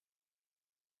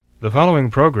The following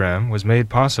program was made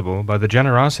possible by the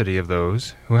generosity of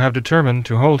those who have determined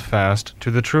to hold fast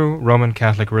to the true Roman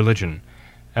Catholic religion,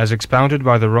 as expounded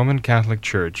by the Roman Catholic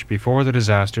Church before the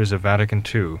disasters of Vatican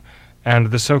II and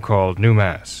the so-called New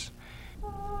Mass.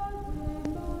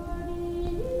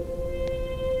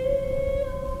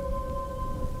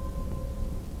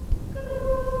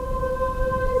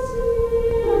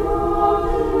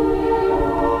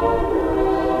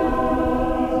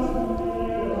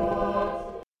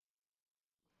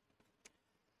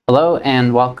 Hello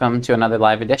and welcome to another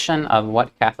live edition of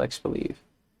What Catholics Believe.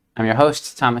 I'm your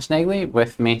host, Thomas Nagley.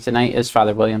 With me tonight is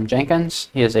Father William Jenkins.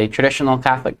 He is a traditional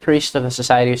Catholic priest of the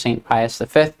Society of St. Pius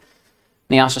V, and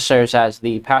he also serves as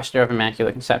the pastor of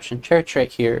Immaculate Conception Church right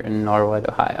here in Norwood,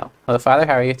 Ohio. Hello, Father.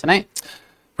 How are you tonight?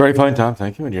 Very fine, Tom.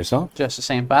 Thank you. And yourself? Just the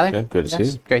same, Father. Good to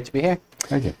see you. Great to be here.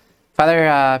 Thank you.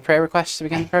 Father, prayer requests to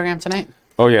begin the program tonight?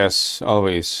 Oh, yes.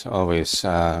 Always.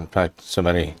 In fact, so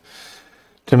many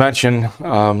to mention.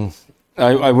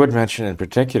 I would mention in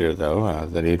particular, though,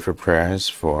 the need for prayers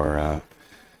for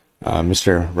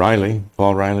Mr. Riley,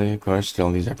 Paul Riley, of course, still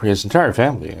needs for his entire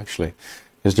family, actually.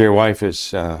 His dear wife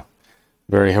is a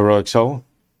very heroic soul,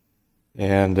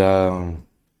 and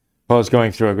Paul is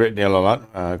going through a great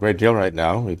deal right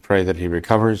now. We pray that he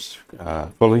recovers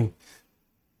fully,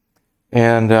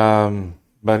 and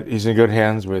but he's in good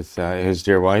hands with his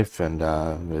dear wife and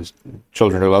his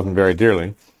children who love him very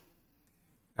dearly.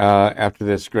 After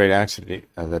this great accident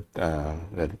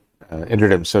that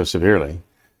injured him so severely.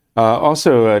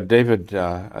 Also,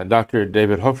 Dr.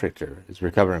 David Hofrichter is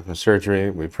recovering from surgery.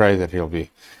 We pray that he'll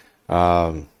be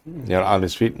on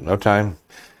his feet in no time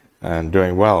and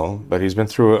doing well, but he's been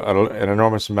through an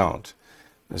enormous amount.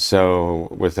 So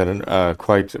with a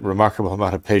quite remarkable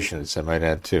amount of patience, I might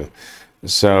add too.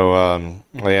 So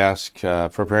I ask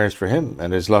for prayers for him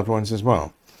and his loved ones as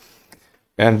well.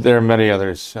 And there are many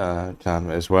others,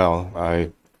 Tom, as well. I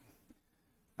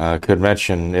could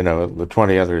mention, the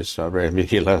 20 others very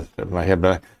immediately left in my head,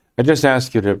 but I just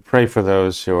ask you to pray for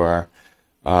those who are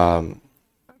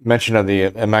mentioned on the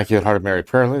Immaculate Heart of Mary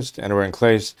prayer list and who are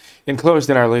enclosed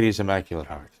in Our Lady's Immaculate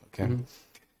Heart. Okay,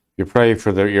 You pray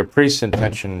for your priest's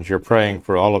intentions. You're praying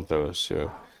for all of those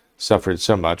who suffered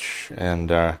so much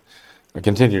and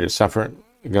continue to suffer.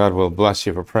 God will bless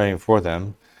you for praying for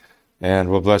them.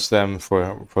 And we'll bless them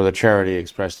for the charity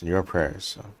expressed in your prayers.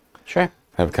 So Sure.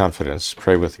 Have confidence.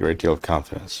 Pray with a great deal of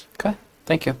confidence. Okay.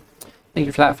 Thank you. Thank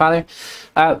you for that, Father.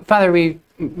 Father, we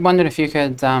wondered if you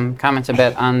could comment a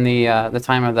bit on the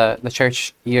time of the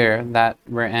church year that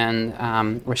we're in.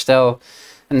 We're still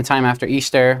in the time after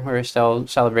Easter. We're still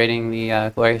celebrating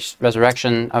the glorious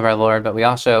resurrection of our Lord, but we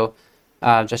also,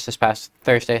 just this past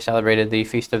Thursday, celebrated the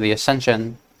Feast of the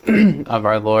Ascension of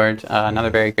our Lord, another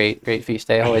very great feast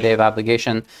day, Holy Day of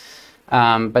Obligation.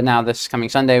 But now this coming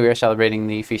Sunday, we are celebrating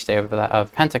the feast day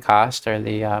of Pentecost, or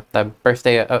the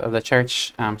birthday of the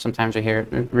church. Sometimes we hear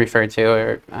it referred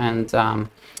to,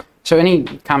 so any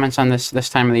comments on this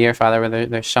time of the year, Father, where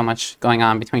there's so much going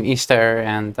on between Easter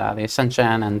and the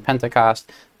Ascension and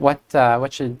Pentecost? What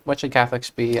should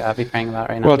Catholics be praying about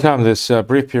right now? Well, Tom, this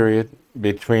brief period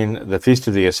between the Feast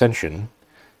of the Ascension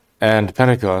and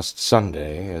Pentecost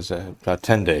Sunday is about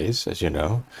 10 days, as you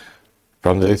know.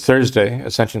 From the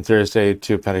Ascension Thursday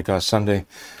to Pentecost Sunday,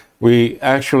 we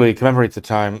actually commemorate the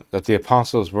time that the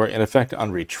apostles were in effect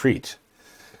on retreat.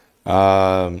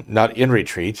 Not in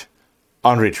retreat,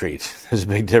 on retreat. There's a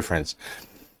big difference.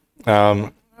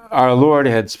 Our Lord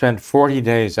had spent 40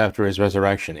 days after his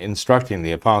resurrection instructing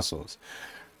the apostles.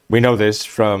 We know this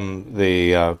from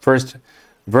the first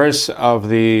verse of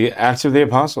the Acts of the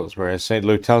Apostles, where St.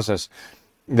 Luke tells us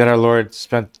that our Lord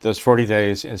spent those 40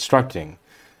 days instructing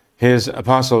his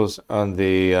apostles on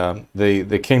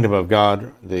the kingdom of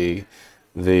God, the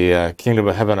kingdom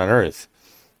of heaven on earth,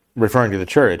 referring to the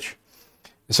church.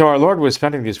 So our Lord was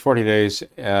spending these 40 days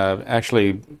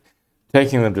actually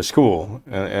taking them to school,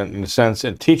 in a sense,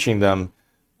 and teaching them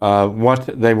what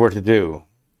they were to do.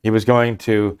 He was going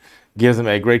to give them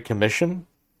a great commission,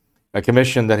 a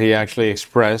commission that he actually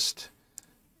expressed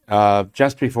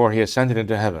just before he ascended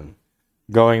into heaven.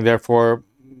 Going, therefore,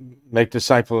 make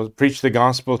disciples, preach the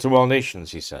gospel to all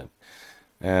nations, he said,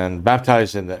 and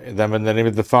baptize them in the name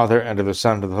of the Father and of the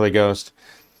Son and of the Holy Ghost,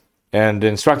 and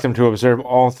instruct them to observe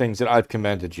all things that I've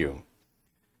commanded you.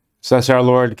 So thus our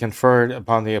Lord conferred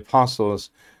upon the apostles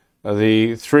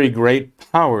the three great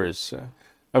powers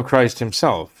of Christ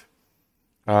himself.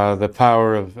 The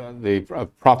power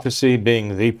of prophecy,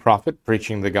 being the prophet,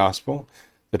 preaching the gospel,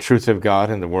 the truth of God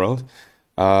in the world.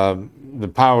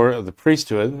 The power of the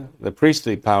priesthood, the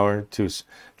priestly power to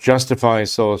justify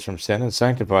souls from sin and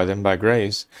sanctify them by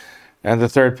grace. and the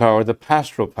third power, the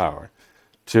pastoral power,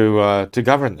 to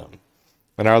govern them.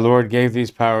 And our Lord gave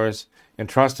these powers,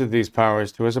 entrusted these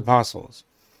powers to his apostles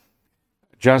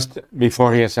just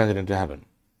before he ascended into heaven.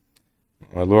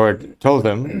 Our Lord told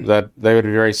them that they would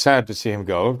be very sad to see him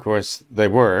go. Of course, they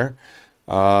were,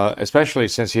 especially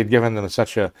since he had given them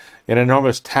such an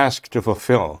enormous task to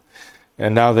fulfill.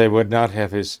 And now they would not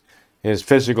have his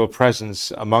physical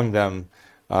presence among them.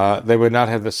 They would not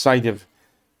have the sight of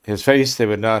his face. They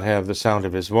would not have the sound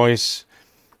of his voice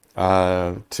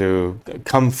to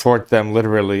comfort them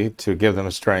literally, to give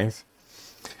them strength.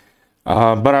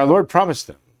 But our Lord promised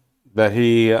them that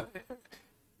he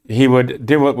would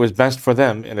do what was best for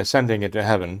them in ascending into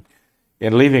heaven.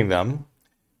 In leaving them,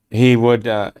 he would,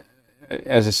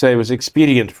 as I say, it was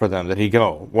expedient for them that he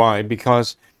go. Why?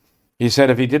 Because he said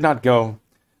if he did not go,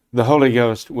 the Holy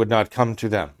Ghost would not come to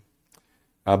them.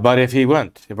 But if he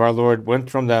went, if our Lord went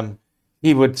from them,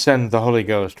 he would send the Holy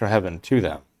Ghost from heaven to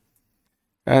them.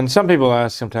 And some people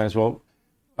ask sometimes, well,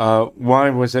 why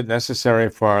was it necessary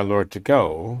for our Lord to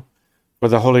go, for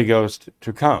the Holy Ghost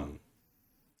to come?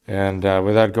 And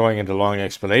without going into long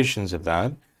explanations of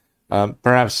that,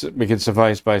 perhaps we could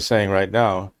suffice by saying right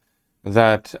now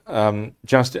that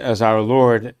just as our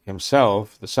Lord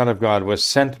himself, the Son of God, was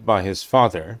sent by his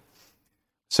Father,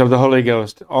 so the Holy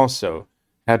Ghost also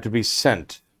had to be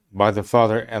sent by the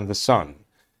Father and the Son.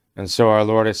 And so our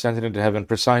Lord ascended into heaven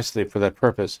precisely for that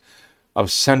purpose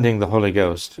of sending the Holy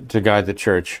Ghost to guide the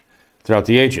church throughout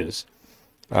the ages.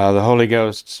 The Holy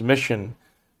Ghost's mission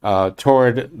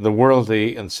toward the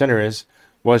worldly and sinners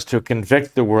was to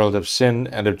convict the world of sin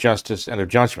and of justice and of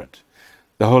judgment.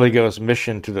 The Holy Ghost's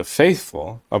mission to the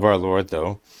faithful of our Lord,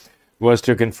 though, was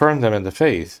to confirm them in the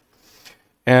faith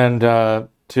and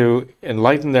to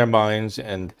enlighten their minds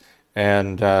and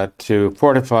to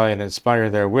fortify and inspire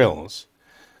their wills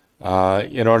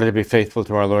in order to be faithful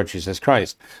to our Lord Jesus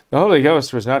Christ. The Holy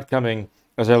Ghost was not coming,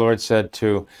 as our Lord said,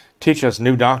 to teach us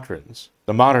new doctrines.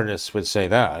 The modernists would say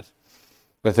that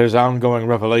there's ongoing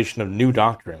revelation of new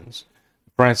doctrines.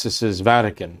 Francis's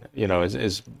Vatican,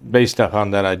 is based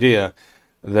upon that idea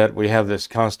that we have this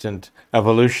constant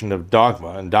evolution of dogma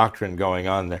and doctrine going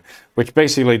on there, which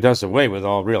basically does away with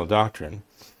all real doctrine.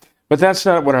 But that's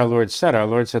not what our Lord said. Our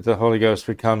Lord said the Holy Ghost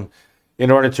would come in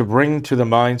order to bring to the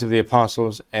minds of the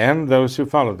apostles and those who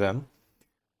followed them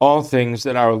all things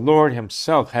that our Lord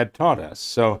himself had taught us.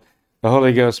 So the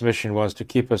Holy Ghost's mission was to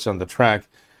keep us on the track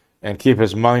and keep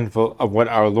us mindful of what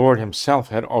our Lord himself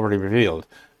had already revealed,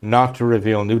 not to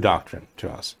reveal new doctrine to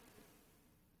us.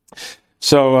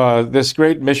 So this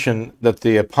great mission that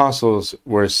the apostles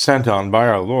were sent on by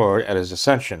our Lord at his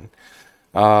ascension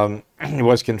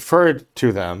was conferred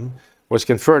to them, was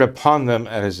conferred upon them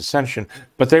at his ascension,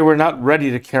 but they were not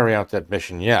ready to carry out that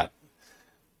mission yet.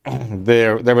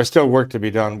 There was still work to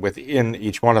be done within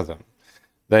each one of them.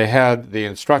 They had the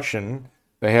instruction,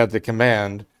 they had the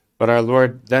command, but our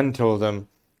Lord then told them,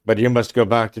 but you must go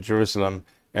back to Jerusalem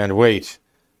and wait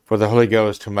for the Holy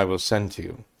Ghost whom I will send to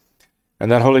you.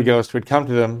 And that Holy Ghost would come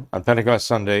to them on Pentecost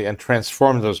Sunday and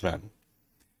transform those men.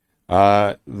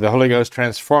 The Holy Ghost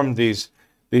transformed these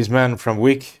men from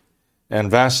weak and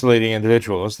vacillating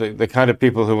individuals, the kind of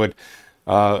people who would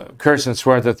curse and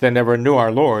swear that they never knew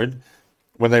our Lord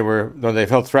when they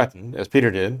felt threatened, as Peter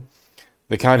did,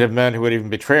 the kind of men who would even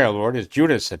betray our Lord, as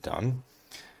Judas had done,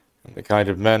 and the kind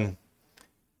of men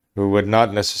who would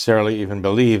not necessarily even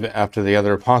believe after the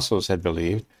other apostles had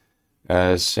believed,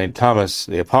 as St. Thomas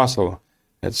the apostle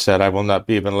had said, I will not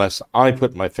believe unless I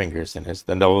put my fingers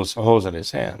in those holes in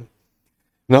his hand.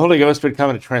 And the Holy Ghost would come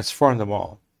and transform them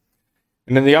all.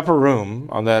 And in the upper room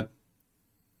on that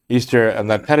Easter and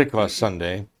that Pentecost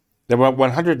Sunday, there were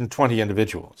 120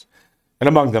 individuals. And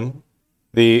among them,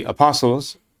 the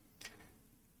apostles,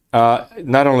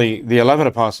 not only the 11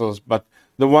 apostles, but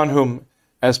the one whom,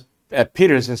 at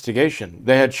Peter's instigation,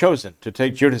 they had chosen to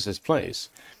take Judas's place.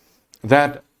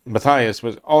 That Matthias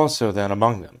was also then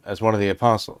among them as one of the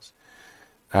apostles.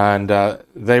 And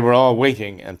they were all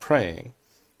waiting and praying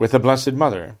with the Blessed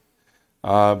Mother.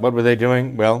 What were they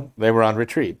doing? Well, they were on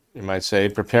retreat, you might say,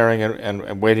 preparing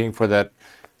and waiting for that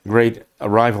great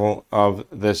arrival of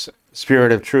this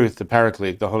Spirit of truth, the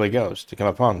Paraclete, the Holy Ghost, to come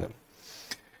upon them.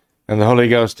 And the Holy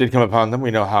Ghost did come upon them.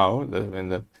 We know how, in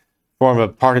the form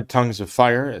of parted tongues of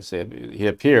fire, as he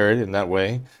appeared in that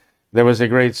way. There was a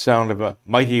great sound of a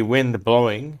mighty wind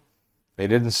blowing. They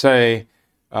didn't say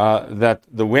that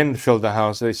the wind filled the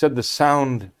house. They said the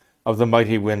sound of the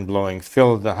mighty wind blowing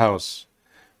filled the house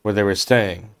where they were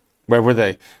staying. Where were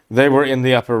they? They were in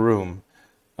the upper room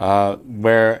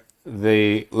where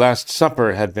the Last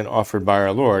Supper had been offered by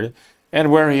our Lord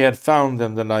and where he had found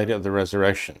them the night of the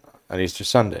resurrection on Easter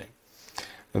Sunday.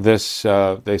 This,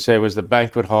 they say, was the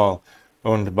banquet hall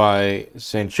owned by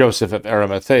St. Joseph of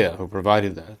Arimathea, who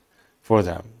provided that for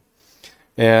them.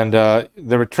 And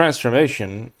the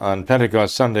transformation on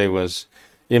Pentecost Sunday was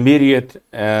immediate,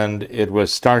 and it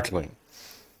was startling.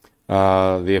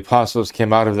 The apostles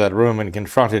came out of that room and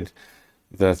confronted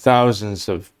the thousands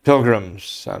of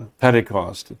pilgrims on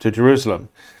Pentecost to Jerusalem.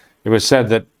 It was said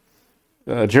that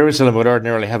Jerusalem would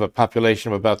ordinarily have a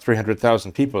population of about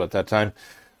 300,000 people at that time,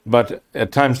 but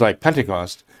at times like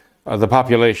Pentecost, the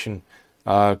population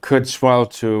could swell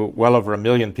to well over 1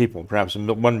 million people, perhaps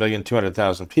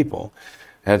 1,200,000 people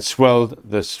had swelled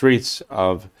the streets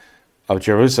of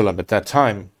Jerusalem at that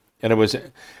time. And it was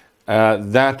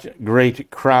that great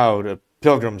crowd of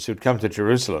pilgrims who'd come to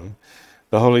Jerusalem,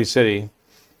 the holy city,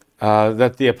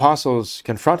 that the apostles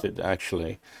confronted,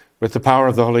 actually, with the power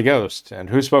of the Holy Ghost.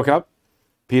 And who spoke up?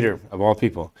 Peter, of all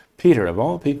people. Peter, of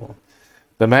all people.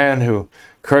 The man who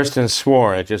cursed and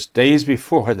swore just days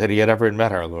before that he had ever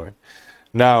met our Lord,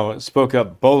 now spoke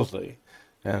up boldly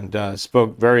and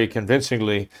spoke very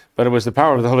convincingly, but it was the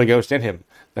power of the Holy Ghost in him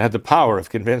that had the power of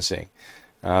convincing.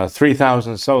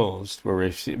 3,000 souls were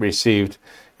received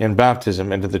in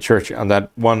baptism into the church on that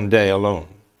one day alone.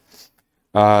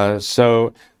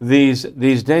 So these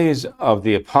days of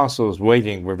the apostles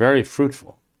waiting were very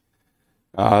fruitful.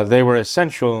 They were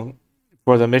essential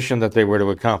for the mission that they were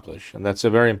to accomplish. And that's a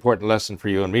very important lesson for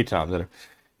you and me, Tom, that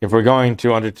if we're going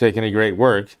to undertake any great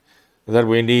work, that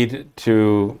we need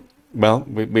to, well,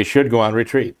 we should go on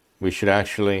retreat. We should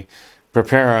actually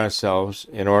prepare ourselves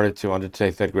in order to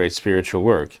undertake that great spiritual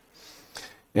work.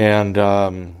 And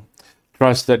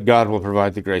trust that God will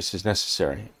provide the graces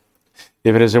necessary.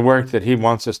 If it is a work that he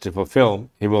wants us to fulfill,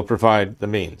 he will provide the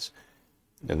means.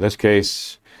 In this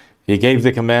case, he gave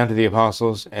the command to the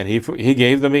apostles, and he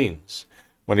gave the means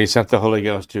when he sent the Holy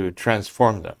Ghost to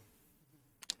transform them.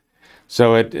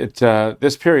 So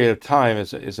this period of time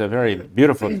is a very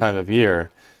beautiful time of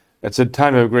year. It's a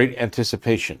time of great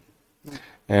anticipation.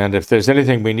 And if there's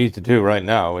anything we need to do right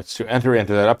now, it's to enter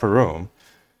into that upper room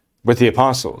with the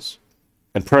apostles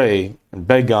and pray and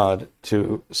beg God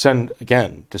to send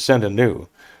anew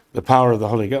the power of the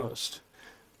Holy Ghost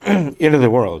into the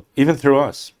world, even through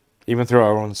us, even through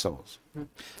our own souls.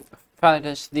 Father,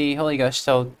 does the Holy Ghost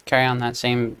still carry on that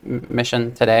same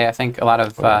mission today? I think a lot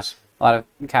of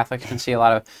Catholics can see a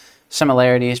lot of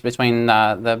similarities between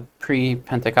the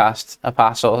pre-Pentecost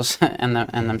apostles and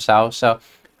themselves. So,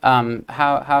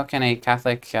 how can a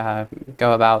Catholic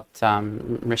go about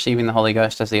receiving the Holy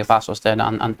Ghost as the apostles did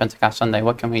on Pentecost Sunday?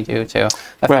 What can we do to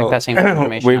affect that same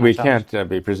transformation? We can't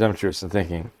be presumptuous in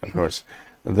thinking, of course,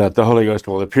 that the Holy Ghost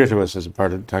will appear to us as a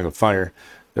part of the tongue of fire,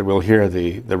 that we'll hear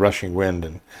the rushing wind,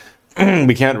 and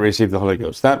we can't receive the Holy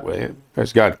Ghost that way. Of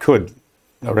course, God could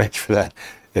arrange for that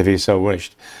if he so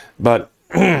wished. But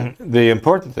the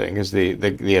important thing is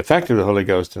the effect of the Holy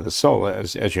Ghost in the soul,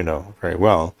 as you know very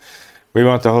well. We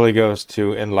want the Holy Ghost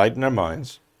to enlighten our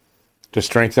minds, to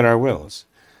strengthen our wills.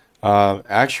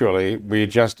 Actually, we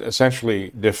just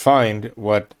essentially defined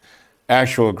what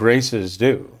actual graces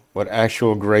do, what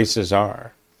actual graces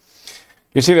are.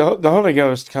 You see, the Holy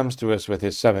Ghost comes to us with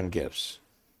his 7 gifts.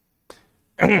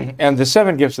 And the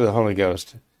 7 gifts of the Holy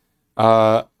Ghost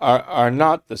are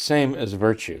not the same as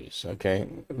virtues, okay?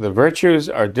 The virtues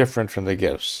are different from the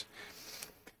gifts.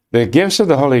 The gifts of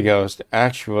the Holy Ghost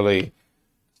actually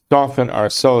soften our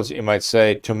souls, you might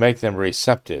say, to make them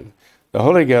receptive. The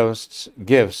Holy Ghost's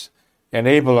gifts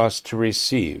enable us to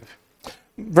receive.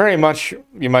 Very much,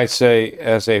 you might say,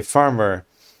 as a farmer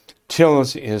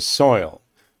tills his soil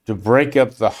to break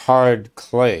up the hard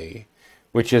clay,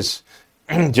 which is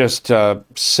just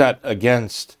set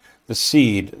against the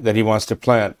seed that he wants to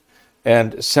plant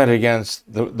and set against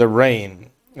the rain.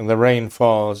 And the rain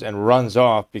falls and runs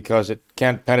off because it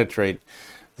can't penetrate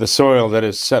the soil that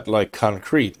is set like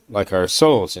concrete, like our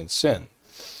souls in sin.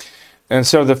 And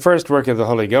so the first work of the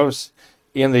Holy Ghost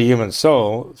in the human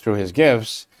soul, through his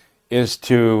gifts, is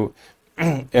to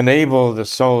enable the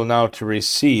soul now to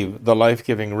receive the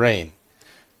life-giving rain,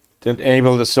 to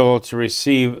enable the soul to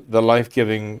receive the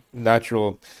life-giving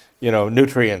natural,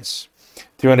 nutrients,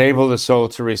 to enable the soul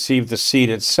to receive the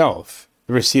seed itself,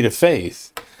 the seed of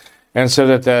faith, and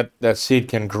so that seed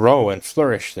can grow and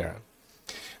flourish there.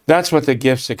 That's what the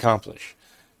gifts accomplish.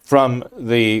 From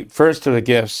the first of the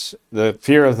gifts, the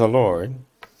fear of the Lord,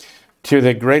 to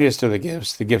the greatest of the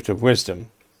gifts, the gift of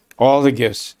wisdom, all the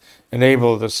gifts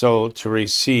enable the soul to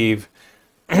receive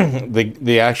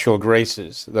the actual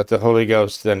graces that the Holy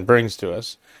Ghost then brings to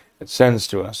us, it sends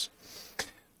to us.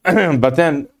 But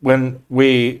then when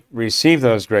we receive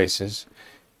those graces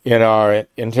in our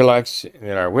intellects,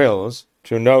 in our wills,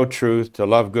 to know truth, to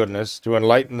love goodness, to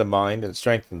enlighten the mind and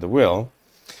strengthen the will,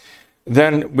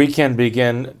 then we can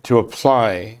begin to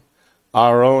apply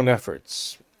our own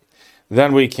efforts.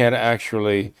 Then we can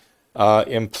actually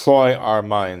employ our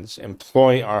minds,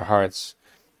 employ our hearts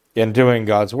in doing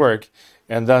God's work,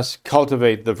 and thus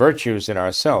cultivate the virtues in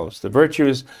ourselves. The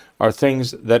virtues are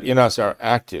things that in us are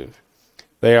active.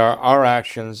 They are our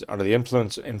actions under the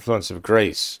influence of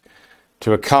grace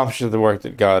to accomplish the work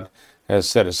that God has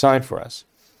set aside for us.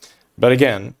 But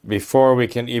again, before we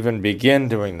can even begin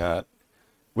doing that,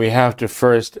 we have to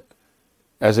first,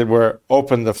 as it were,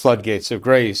 open the floodgates of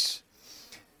grace,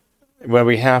 where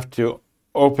we have to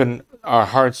open our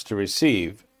hearts to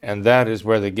receive, and that is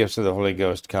where the gifts of the Holy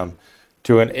Ghost come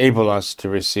to enable us to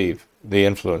receive the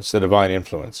influence, the divine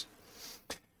influence,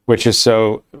 which is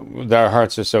so, our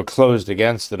hearts are so closed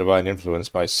against the divine influence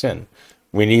by sin.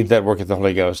 We need that work of the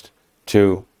Holy Ghost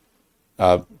to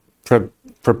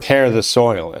prepare the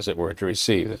soil, as it were, to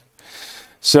receive it.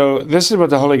 So this is what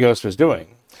the Holy Ghost was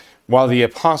doing. While the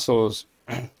apostles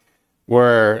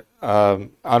were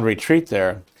on retreat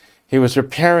there, he was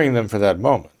preparing them for that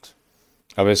moment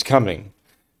of his coming,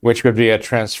 which would be a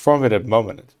transformative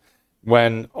moment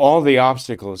when all the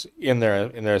obstacles in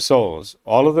their souls,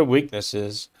 all of the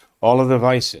weaknesses, all of the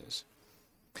vices,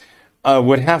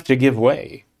 would have to give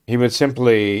way. He would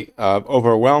simply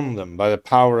overwhelm them by the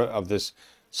power of this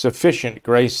sufficient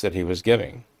grace that he was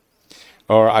giving.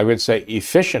 Or I would say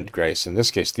efficient grace, in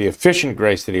this case, the efficient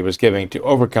grace that he was giving to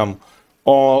overcome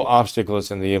all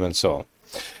obstacles in the human soul.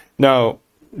 Now,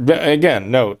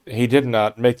 again, note, he did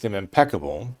not make them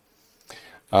impeccable.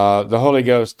 The Holy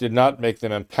Ghost did not make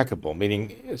them impeccable,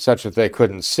 meaning such that they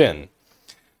couldn't sin.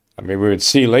 I mean, we would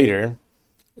see later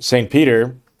St.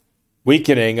 Peter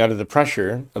weakening under the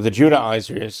pressure of the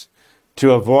Judaizers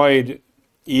to avoid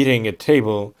eating at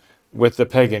table with the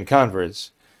pagan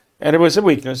converts. And it was a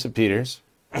weakness of Peter's.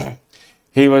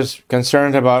 He was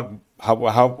concerned about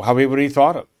how he would be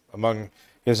thought of among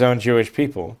his own Jewish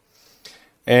people.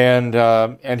 And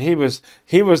he was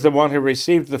the one who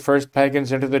received the first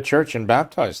pagans into the church and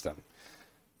baptized them,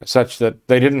 such that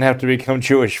they didn't have to become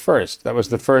Jewish first. That was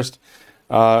the first.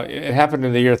 It happened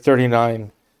in the year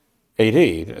 39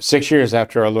 AD, 6 years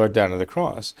after our Lord died on the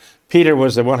cross. Peter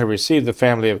was the one who received the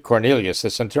family of Cornelius, the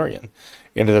centurion,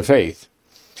 into the faith.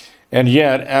 And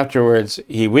yet, afterwards,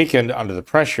 he weakened under the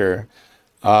pressure,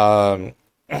 and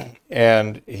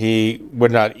he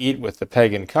would not eat with the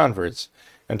pagan converts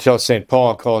until St.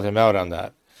 Paul called him out on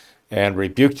that and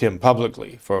rebuked him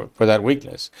publicly for that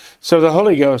weakness. So the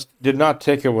Holy Ghost did not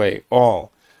take away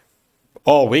all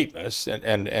weakness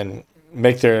and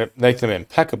make them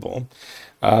impeccable.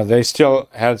 They still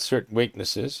had certain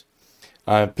weaknesses.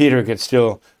 Peter could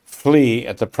still flee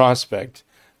at the prospect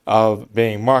of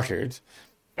being martyred,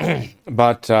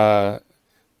 but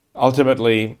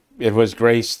ultimately it was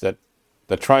grace that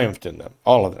triumphed in them,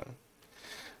 all of them.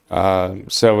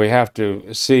 So we have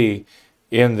to see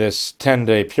in this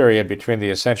 10-day period between the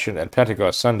Ascension and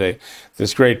Pentecost Sunday,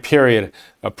 this great period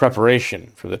of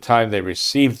preparation for the time they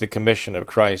received the commission of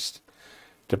Christ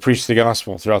to preach the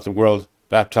gospel throughout the world,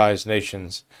 baptize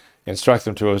nations, instruct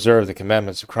them to observe the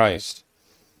commandments of Christ,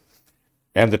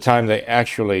 and the time they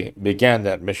actually began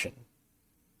that mission.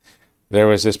 There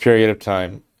was this period of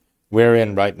time we're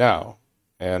in right now,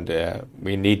 and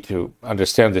we need to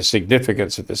understand the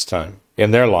significance of this time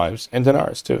in their lives and in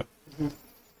ours too. Mm-hmm.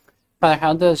 Father,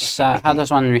 how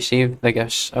does one receive the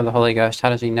gifts of the Holy Ghost? How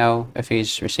does he know if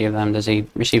he's received them? Does he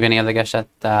receive any of the gifts at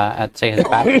say his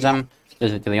baptism?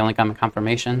 Do they only come at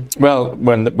confirmation? Well,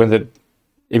 when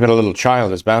even a little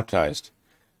child is baptized,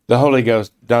 the Holy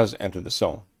Ghost does enter the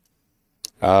soul.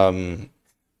 Actually,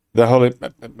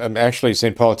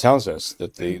 St. Paul tells us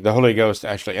that the Holy Ghost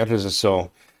actually enters the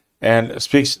soul and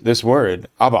speaks this word,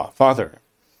 Abba, Father.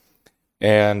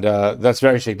 And that's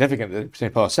very significant that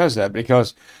St. Paul says that,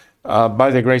 because by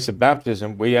the grace of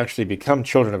baptism, we actually become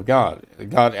children of God.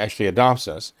 God actually adopts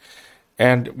us.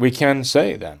 And we can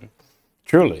say then,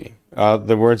 truly,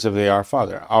 the words of the Our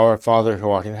Father who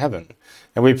art in heaven.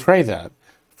 And we pray that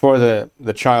for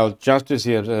the child just as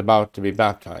he is about to be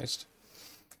baptized,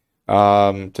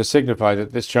 to signify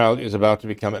that this child is about to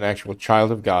become an actual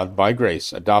child of God by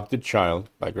grace, adopted child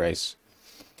by grace.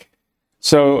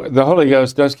 So the Holy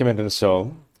Ghost does come into the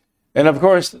soul. And of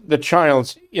course, the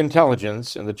child's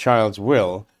intelligence and the child's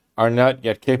will are not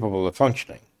yet capable of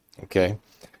functioning. Okay?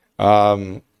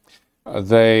 They're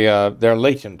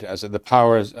latent, as the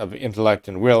powers of intellect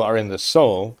and will are in the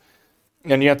soul,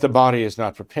 and yet the body is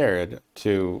not prepared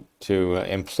to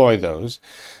employ those.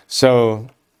 So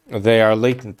they are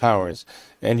latent powers.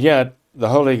 And yet the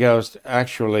Holy Ghost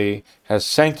actually has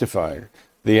sanctified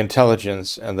the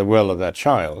intelligence and the will of that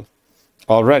child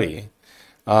already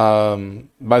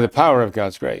by the power of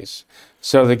God's grace.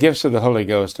 So the gifts of the Holy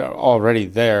Ghost are already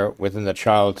there within the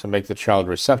child to make the child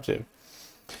receptive.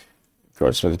 Of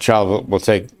course, the child will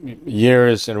take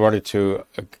years in order to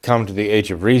come to the age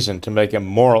of reason to make a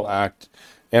moral act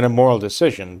and a moral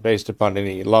decision based upon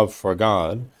any love for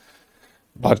God.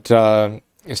 But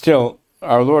still,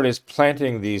 our Lord is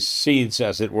planting these seeds,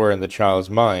 as it were, in the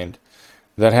child's mind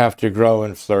that have to grow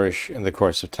and flourish in the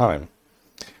course of time.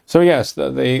 So yes,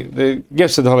 the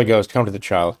gifts of the Holy Ghost come to the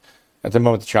child at the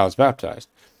moment the child is baptized.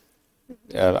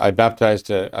 I baptized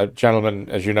a gentleman,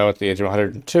 as you know, at the age of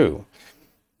 102.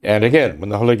 And again, when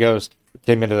the Holy Ghost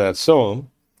came into that soul,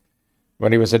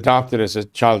 when he was adopted as a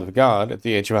child of God at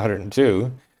the age of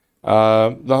 102,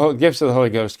 the gifts of the Holy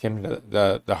Ghost came into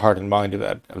the heart and mind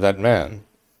of that man.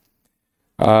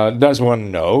 Does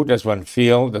one know, does one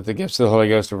feel that the gifts of the Holy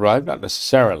Ghost arrive? Not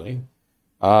necessarily.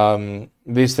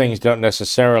 These things don't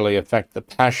necessarily affect the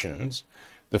passions,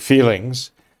 the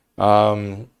feelings.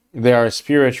 They are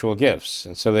spiritual gifts,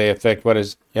 and so they affect what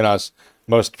is in us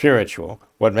most spiritual,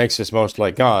 what makes us most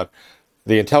like God,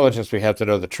 the intelligence we have to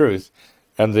know the truth,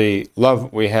 and the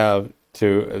love we have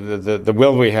to, the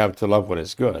will we have to love what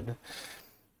is good.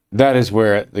 That is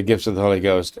where the gifts of the Holy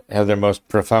Ghost have their most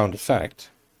profound effect.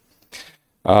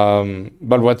 But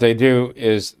what they do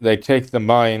is they take the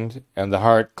mind and the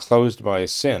heart closed by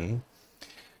sin,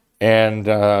 and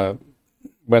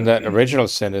when that original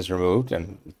sin is removed,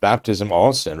 and baptism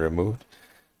all sin removed,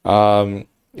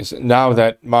 now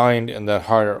that mind and that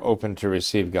heart are open to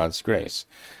receive God's grace.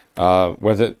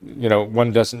 Whether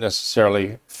one doesn't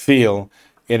necessarily feel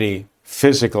any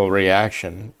physical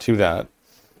reaction to that,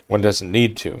 one doesn't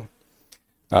need to,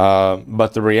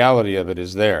 but the reality of it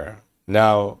is there.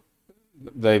 Now,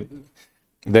 they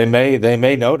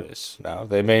may notice now.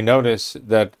 They may notice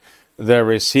that they're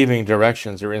receiving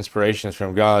directions or inspirations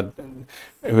from God,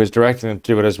 who is directing them to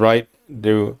do what is right,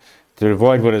 to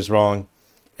avoid what is wrong,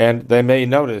 and they may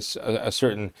notice a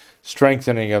certain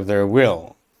strengthening of their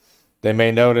will. They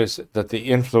may notice that the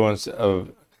influence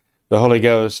of the Holy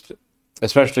Ghost,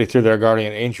 especially through their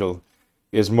guardian angel,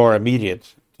 is more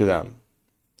immediate to them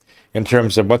in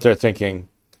terms of what they're thinking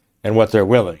and what they're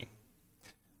willing.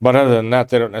 But other than that,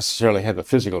 they don't necessarily have a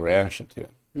physical reaction to it.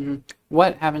 Mm-hmm.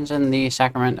 What happens in the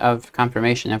sacrament of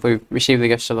confirmation if we receive the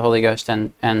gifts of the Holy Ghost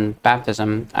and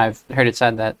baptism? I've heard it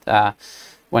said that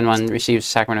when one receives the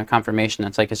sacrament of confirmation,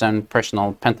 it's like his own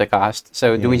personal Pentecost.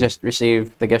 So do we just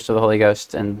receive the gifts of the Holy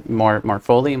Ghost and more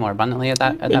fully, more abundantly at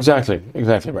that exactly, point?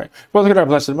 Exactly right. Well, look at our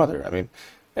Blessed Mother. I mean,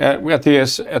 at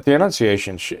the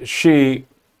Annunciation,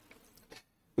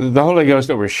 the Holy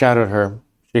Ghost overshadowed her.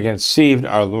 She conceived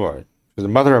our Lord. The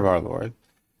mother of our Lord.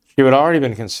 She had already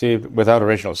been conceived without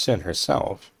original sin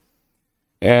herself,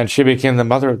 and she became the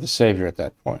mother of the Savior at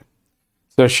that point.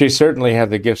 So she certainly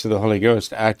had the gifts of the Holy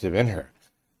Ghost active in her.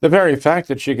 The very fact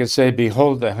that she could say,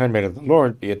 "Behold, the handmaid of the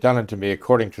Lord, be it done unto me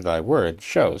according to thy word,"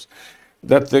 shows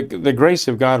that the grace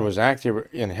of God was active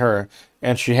in her,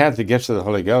 and she had the gifts of the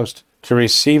Holy Ghost to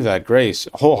receive that grace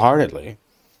wholeheartedly.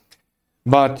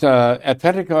 But at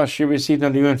Pentecost, she received a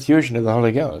new infusion of the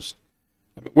Holy Ghost.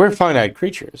 We're finite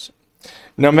creatures.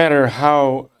 No matter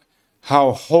how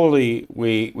holy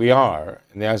we are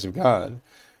in the eyes of God,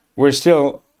 we're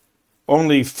still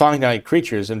only finite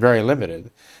creatures and very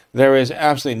limited. There is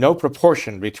absolutely no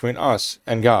proportion between us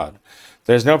and God.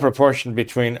 There's no proportion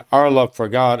between our love for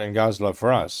God and God's love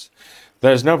for us.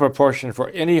 There's no proportion for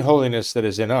any holiness that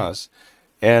is in us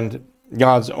and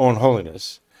God's own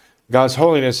holiness. God's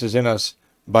holiness is in us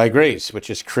by grace, which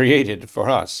is created for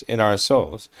us in our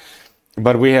souls.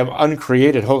 But we have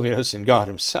uncreated holiness in God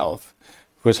himself,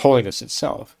 who is holiness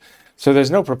itself. So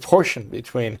there's no proportion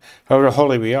between however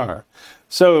holy we are.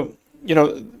 So,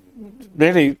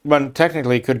 really, one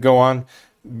technically could go on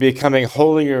becoming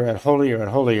holier and holier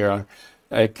and holier,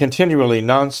 continually,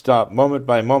 nonstop, moment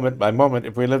by moment by moment,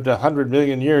 if we lived 100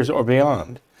 million years or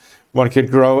beyond. One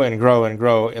could grow and grow and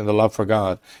grow in the love for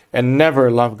God and never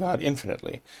love God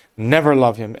infinitely. Never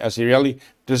love him as he really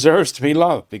deserves to be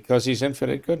loved because he's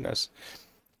infinite goodness.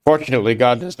 Fortunately,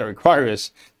 God doesn't require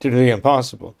us to do the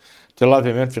impossible, to love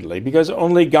him infinitely, because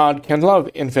only God can love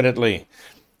infinitely.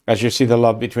 As you see the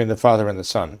love between the Father and the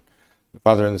Son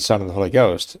and the Holy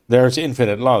Ghost, there's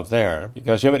infinite love there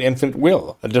because you have an infinite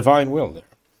will, a divine will there.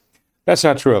 That's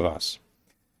not true of us.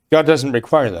 God doesn't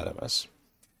require that of us.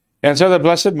 And so the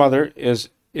Blessed Mother is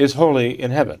holy in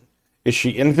heaven. Is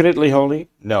she infinitely holy?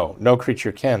 No, no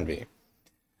creature can be,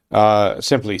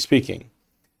 simply speaking.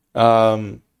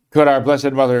 Could our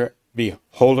Blessed Mother be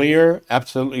holier,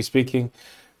 absolutely speaking?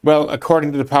 Well,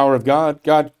 according to the power of God,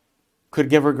 God could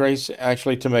give her grace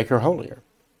actually to make her holier,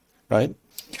 right?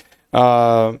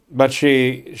 But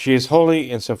she is holy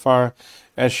insofar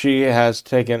as she has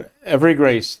taken every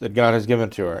grace that God has given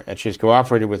to her, and she's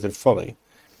cooperated with it fully.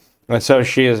 And so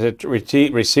she has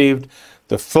received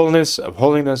the fullness of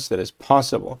holiness that is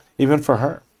possible, even for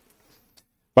her,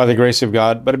 by the grace of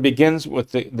God. But it begins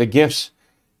with the gifts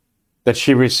that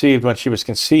she received when she was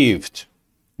conceived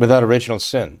without original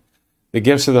sin. The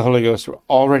gifts of the Holy Ghost were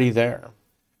already there.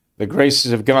 The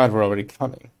graces of God were already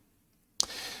coming.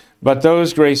 But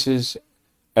those graces,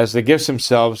 as the gifts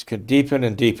themselves, could deepen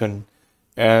and deepen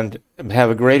and have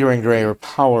a greater and greater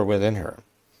power within her.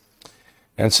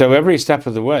 And so every step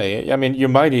of the way, I mean, you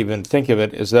might even think of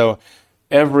it as though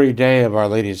every day of Our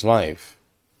Lady's life,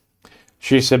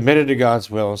 she submitted to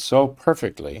God's will so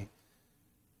perfectly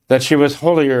that she was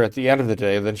holier at the end of the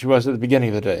day than she was at the beginning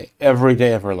of the day, every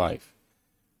day of her life.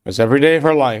 Because every day of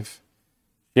her life,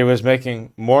 she was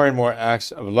making more and more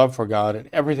acts of love for God in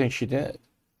everything she did.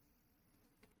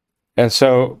 And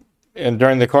so,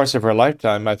 during the course of her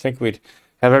lifetime, I think we'd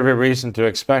have every reason to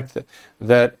expect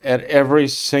that at every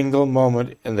single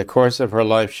moment in the course of her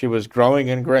life, she was growing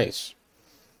in grace,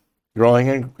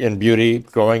 growing in beauty,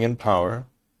 growing in power,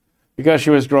 because she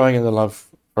was growing in the love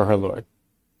for her Lord.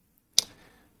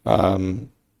 I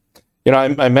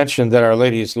mentioned that Our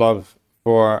Lady's love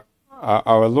for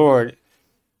our Lord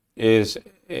is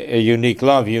a unique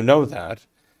love. You know that.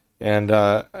 And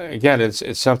again,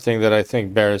 it's something that I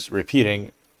think bears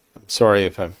repeating. I'm sorry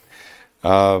if I'm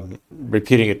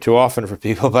repeating it too often for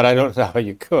people, but I don't know how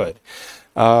you could.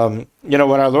 When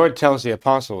our Lord tells the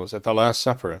apostles at the Last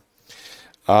Supper,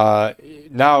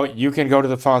 now you can go to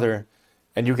the Father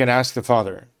and you can ask the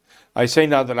Father. I say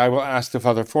not that I will ask the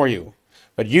Father for you,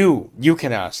 but you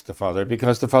can ask the Father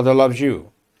because the Father loves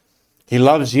you. He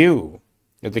loves you.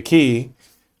 The key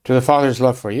to the Father's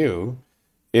love for you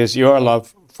is your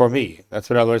love for me. That's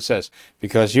what our Lord says.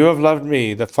 Because you have loved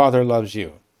me, the Father loves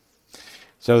you.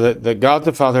 So that God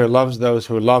the Father loves those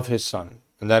who love his Son.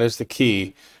 And that is the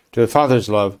key to the Father's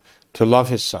love, to love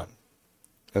his Son.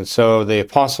 And so the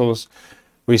apostles,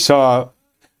 we saw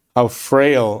how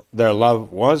frail their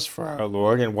love was for our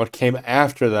Lord and what came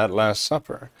after that Last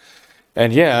Supper.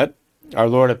 And yet, our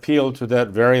Lord appealed to that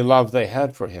very love they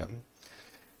had for him,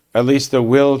 at least the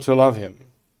will to love him,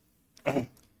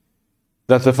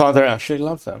 that the Father actually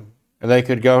loved them. And they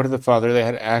could go to the Father, they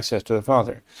had access to the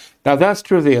Father. Now that's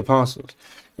true of the apostles.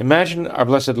 Imagine our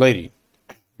Blessed Lady,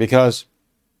 because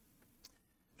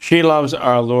she loves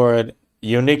our Lord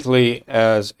uniquely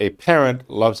as a parent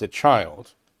loves a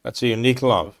child. That's a unique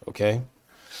love, okay?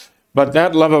 But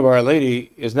that love of Our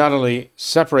Lady is not only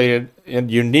separated and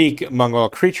unique among all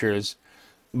creatures,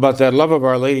 but that love of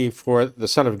Our Lady for the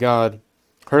Son of God,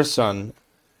 her Son,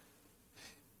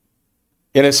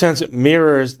 in a sense, it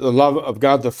mirrors the love of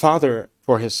God the Father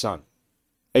for his Son,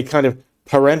 a kind of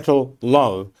parental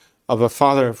love of a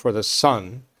father for the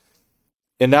Son.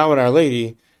 And now in Our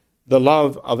Lady, the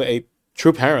love of a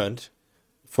true parent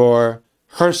for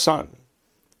her Son.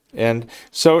 And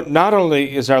so not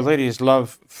only is Our Lady's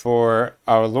love for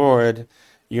our Lord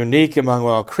unique among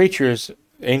all creatures,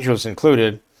 angels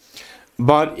included,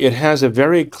 but it has a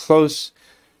very close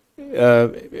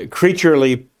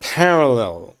creaturely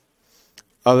parallel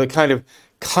of the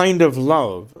kind of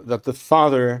love that the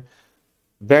Father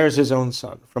bears his own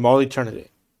Son from all eternity.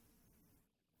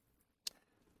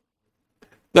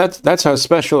 That's how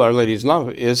special Our Lady's love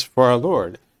is for our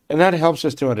Lord. And that helps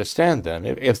us to understand then,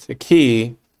 if the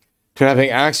key to having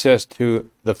access to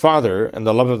the Father and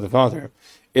the love of the Father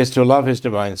is to love his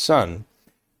divine Son,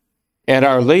 and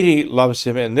Our Lady loves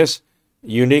him in this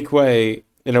unique way,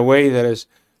 in a way that is,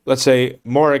 let's say,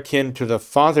 more akin to the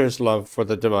Father's love for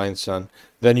the divine Son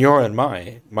than your and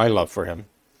my love for him.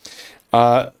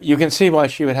 You can see why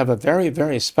she would have a very,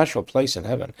 very special place in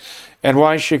heaven, and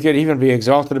why she could even be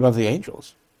exalted above the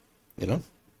angels,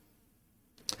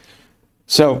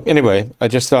 So anyway, I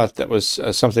just thought that was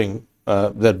something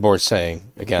that bore saying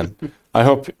again. I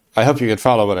hope you could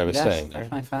follow what I was saying there.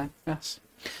 Definitely, Father. Yes.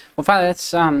 Well, Father,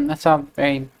 that's all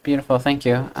very beautiful. Thank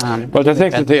you. Well, to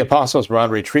think that the apostles were on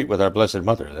retreat with our Blessed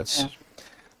Mother,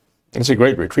 it's a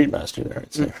great retreat master there.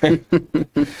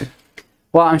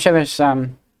 Well, I'm sure there's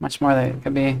much more that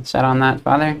could be said on that,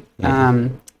 Father.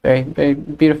 Mm-hmm. Very, very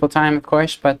beautiful time, of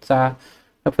course, but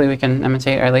hopefully we can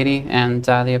imitate Our Lady and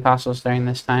the apostles during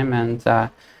this time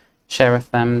and share with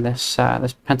them this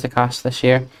Pentecost this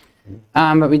year.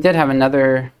 But we did have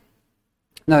another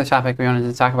topic we wanted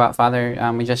to talk about,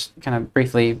 Father. We just kind of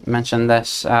briefly mentioned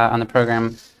this on the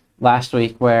program last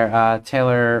week, where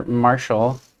Taylor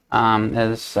Marshall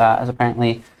has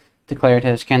apparently declared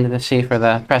his candidacy for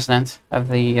the president of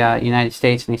the United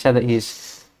States, and he said that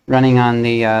he's running on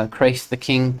the Christ the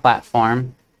King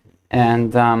platform.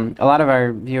 And a lot of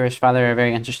our viewers, Father, are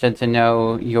very interested to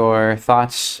know your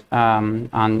thoughts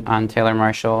on Taylor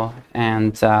Marshall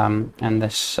and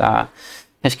this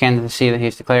his candidacy that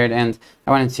he's declared. And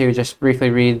I wanted to just briefly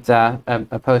read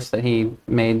a post that he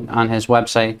made on his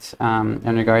website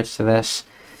in regards to this,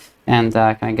 and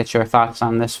kind of get your thoughts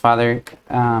on this, Father.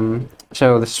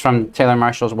 So this is from Taylor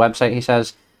Marshall's website. He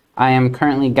says, "I am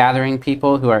currently gathering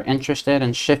people who are interested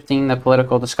in shifting the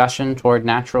political discussion toward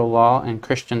natural law and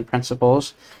Christian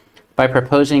principles by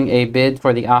proposing a bid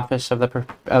for the office of the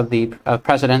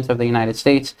President of the United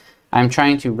States. I am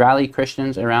trying to rally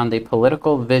Christians around a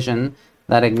political vision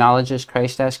that acknowledges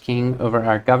Christ as King over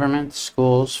our government,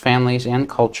 schools, families, and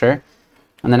culture.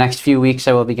 In the next few weeks,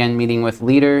 I will begin meeting with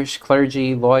leaders,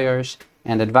 clergy, lawyers,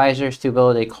 and advisors to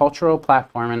build a cultural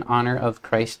platform in honor of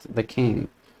Christ the King."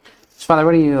 So, Father,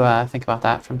 what do you think about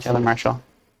that from Taylor Marshall?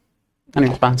 Any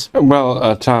response?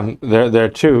 Well, Tom, there are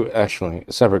two actually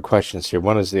separate questions here.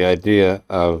 One is the idea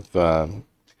of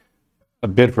a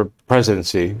bid for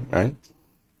presidency, right?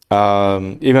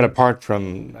 Even apart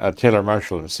from Taylor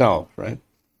Marshall himself, right?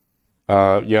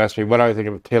 You asked me, what do I think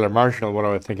of Taylor Marshall? What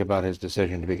do I think about his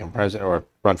decision to become president or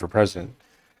run for president?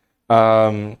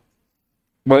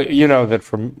 Well, you know that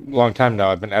for a long time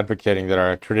now, I've been advocating that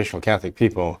our traditional Catholic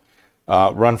people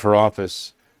run for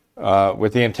office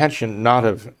with the intention not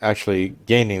of actually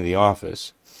gaining the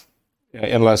office,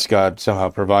 unless God somehow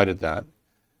provided that,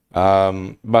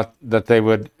 but that they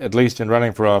would, at least in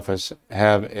running for office,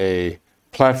 have a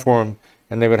platform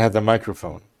and they would have the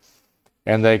microphone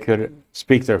and they could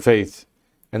speak their faith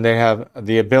and they have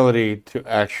the ability to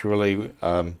actually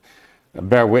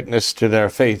bear witness to their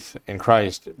faith in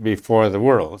Christ before the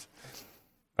world.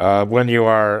 When you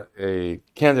are a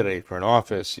candidate for an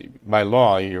office, by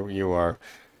law, you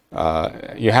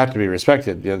have to be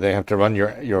respected. You know, they have to run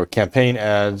your campaign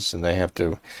ads, and they have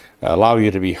to allow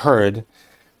you to be heard.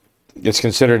 It's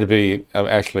considered to be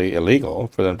actually illegal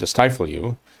for them to stifle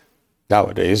you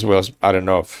nowadays. Well, I don't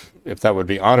know if that would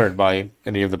be honored by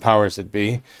any of the powers that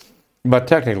be, but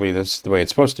technically that's the way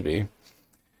it's supposed to be.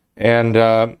 And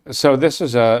so this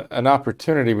is an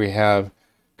opportunity we have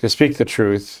to speak the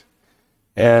truth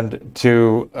and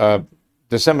to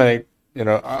disseminate,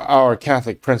 our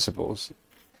Catholic principles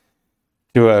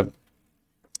to an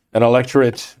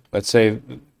electorate, let's say,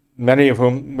 many of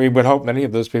whom we would hope many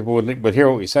of those people would hear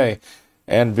what we say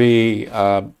and be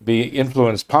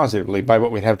influenced positively by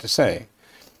what we have to say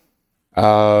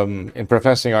in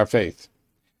professing our faith.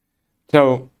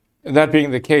 So that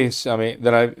being the case, I mean,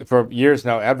 that I for years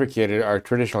now advocated our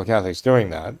traditional Catholics doing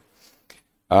that.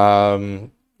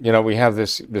 We have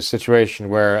this situation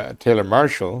where Taylor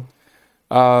Marshall,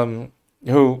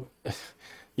 who,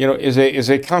 is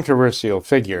a controversial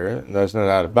figure. There's no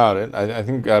doubt about it. I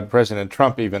think President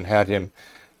Trump even had him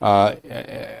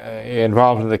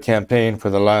involved in the campaign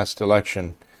for the last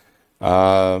election,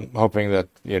 hoping that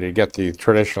to get the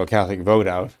traditional Catholic vote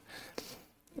out.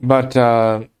 But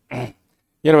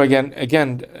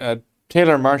again,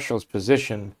 Taylor Marshall's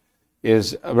position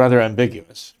is rather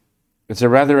ambiguous. It's a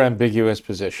rather ambiguous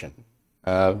position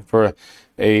for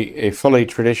a fully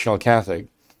traditional Catholic.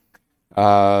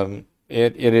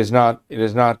 It is not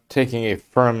taking a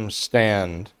firm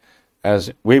stand,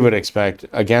 as we would expect,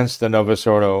 against the Novus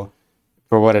Ordo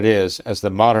for what it is, as the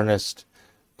modernist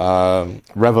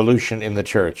revolution in the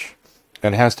Church,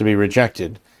 and has to be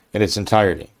rejected in its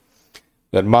entirety.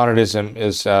 That modernism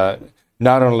is not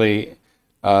only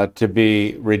to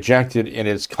be rejected in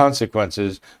its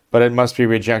consequences, but it must be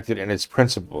rejected in its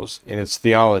principles, in its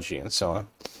theology, and so on.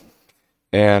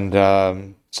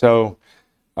 And so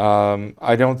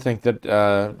I don't think that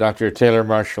Dr. Taylor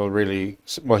Marshall really,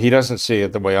 well, he doesn't see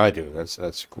it the way I do.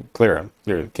 That's clear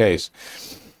the case.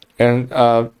 And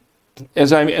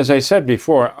as I said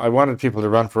before, I wanted people to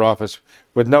run for office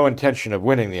with no intention of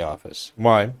winning the office.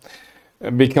 Why?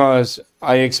 Because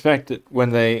I expected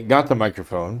when they got the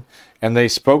microphone and they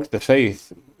spoke the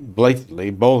faith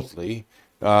blatantly, boldly,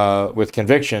 with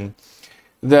conviction,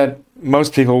 that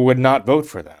most people would not vote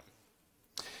for them.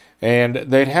 And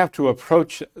they'd have to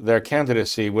approach their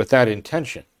candidacy with that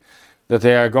intention, that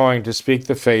they are going to speak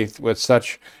the faith with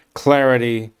such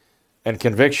clarity and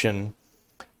conviction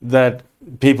that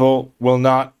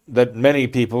many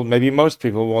people, maybe most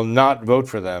people, will not vote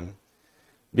for them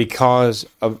because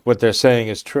of what they're saying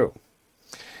is true.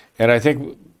 And I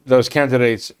think those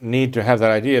candidates need to have that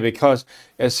idea, because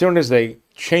as soon as they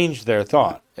change their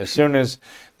thought, as soon as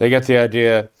they get the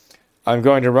idea, I'm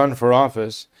going to run for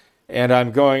office and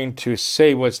I'm going to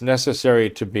say what's necessary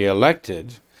to be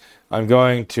elected, I'm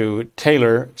going to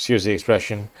tailor, excuse the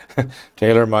expression,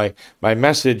 tailor my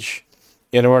message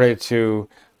in order to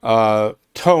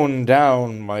tone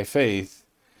down my faith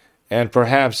and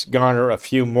perhaps garner a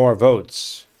few more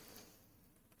votes,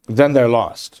 then they're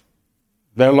lost.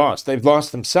 They're lost. They've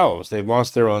lost themselves. They've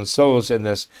lost their own souls in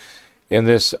this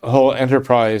whole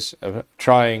enterprise of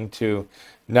trying to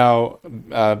now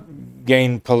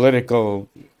gain political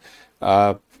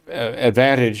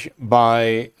advantage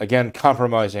by, again,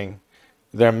 compromising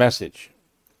their message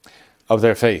of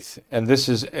their faith. And this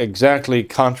is exactly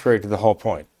contrary to the whole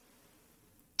point.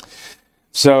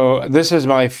 So this is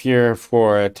my fear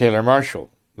for Taylor Marshall,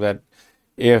 that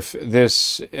if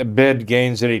this bid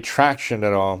gains any traction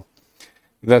at all,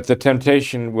 that the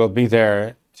temptation will be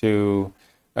there to,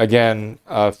 again,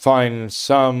 find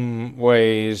some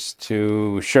ways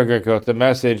to sugarcoat the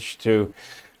message, to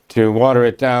water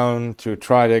it down, to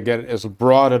try to get as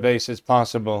broad a base as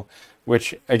possible,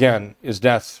 which again is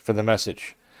death for the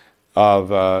message of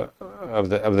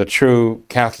the true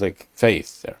Catholic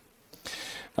faith. There,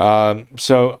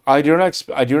 so I do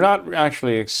not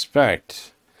actually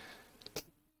expect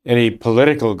any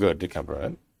political good to come from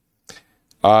it.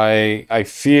 I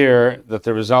fear that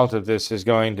the result of this is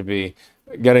going to be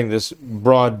getting this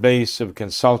broad base of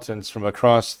consultants from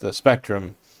across the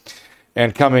spectrum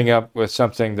and coming up with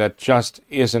something that just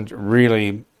isn't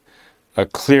really a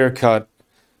clear-cut,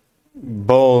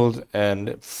 bold,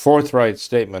 and forthright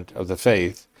statement of the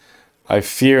faith. I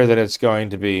fear that it's going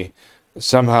to be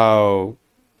somehow,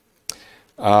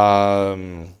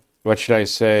 what should I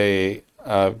say,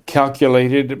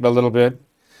 calculated a little bit.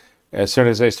 As soon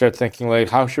as they start thinking, like,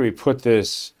 how should we put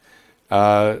this,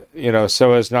 so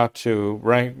as not to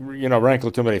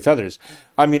rankle too many feathers.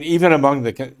 I mean, even among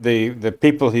the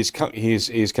people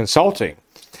he's consulting,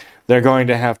 they're going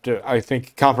to have to, I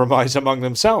think, compromise among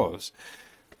themselves,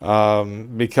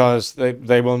 because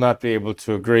they will not be able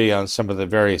to agree on some of the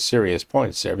very serious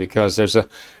points there, because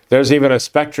there's even a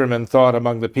spectrum in thought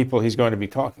among the people he's going to be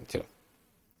talking to,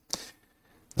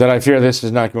 that I fear this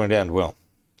is not going to end well.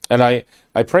 And I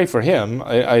pray for him.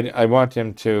 I want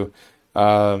him to,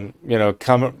 come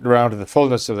around to the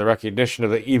fullness of the recognition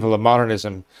of the evil of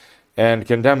modernism and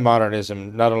condemn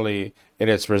modernism not only in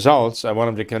its results. I want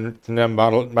him to condemn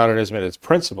modernism in its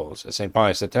principles, as St.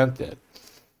 Pius X did.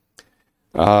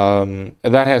 And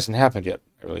that hasn't happened yet,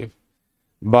 I believe.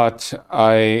 But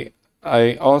I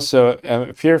also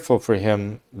am fearful for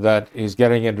him that he's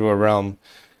getting into a realm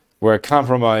where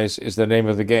compromise is the name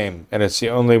of the game, and it's the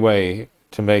only way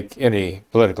to make any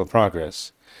political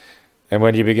progress. And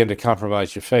when you begin to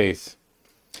compromise your faith,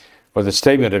 or the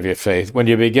statement of your faith, when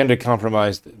you begin to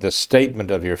compromise the statement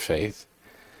of your faith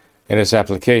in its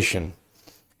application,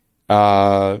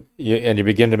 and you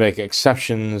begin to make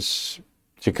exceptions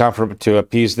to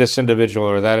appease this individual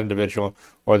or that individual,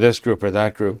 or this group or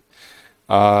that group,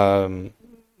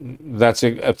 that's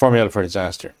a formula for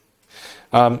disaster.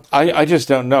 I just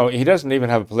don't know. He doesn't even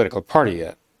have a political party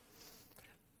yet.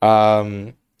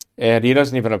 And he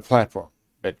doesn't even have a platform,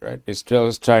 right? He's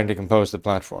still trying to compose the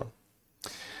platform.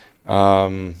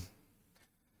 We'll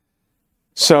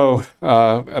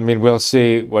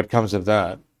see what comes of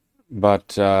that.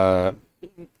 But,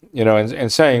 in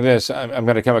saying this, I'm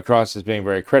going to come across as being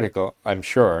very critical, I'm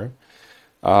sure.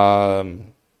 But,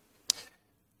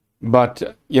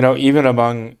 even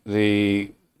among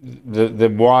the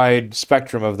wide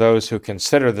spectrum of those who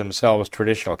consider themselves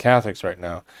traditional Catholics right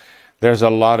now, there's a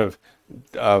lot of,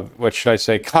 what should I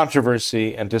say,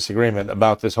 controversy and disagreement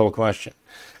about this whole question.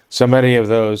 So many of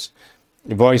those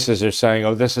voices are saying,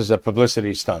 oh, this is a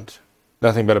publicity stunt.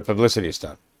 Nothing but a publicity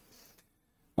stunt.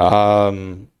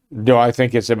 Do I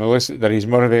think it's that he's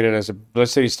motivated as a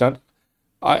publicity stunt?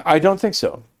 I don't think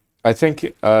so. I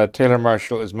think Taylor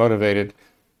Marshall is motivated.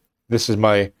 This is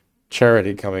my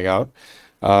charity coming out.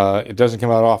 It doesn't come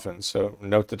out often, so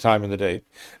note the time and the date.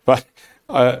 But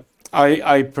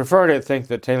I prefer to think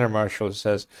that Taylor Marshall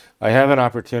says, I have an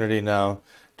opportunity now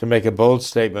to make a bold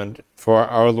statement for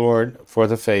our Lord, for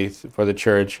the faith, for the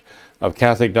Church of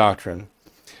Catholic doctrine.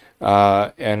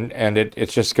 And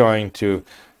it's just going to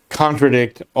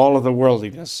contradict all of the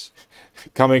worldliness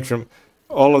coming from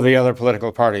all of the other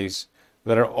political parties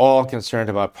that are all concerned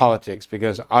about politics,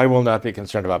 because I will not be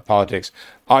concerned about politics.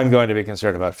 I'm going to be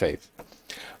concerned about faith.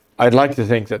 I'd like to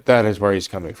think that that is where he's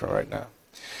coming from right now.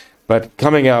 But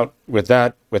coming out with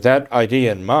that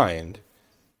idea in mind,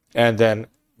 and then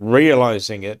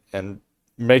realizing it and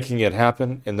making it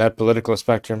happen in that political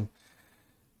spectrum,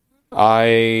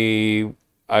 I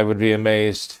would be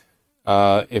amazed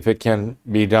if it can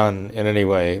be done in any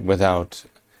way without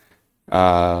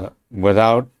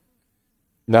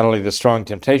not only the strong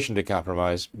temptation to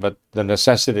compromise, but the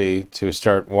necessity to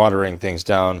start watering things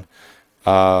down.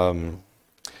 And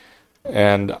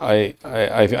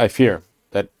I fear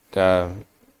that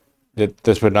that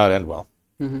this would not end well.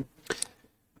 Mm-hmm.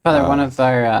 Father, one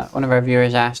of our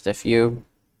viewers asked if you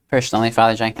personally,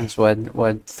 Father Jenkins,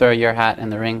 would throw your hat in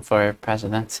the ring for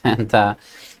president, and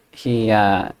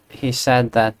he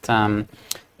said that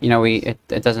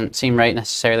it doesn't seem right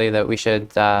necessarily that we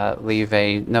should leave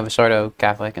a Novus Ordo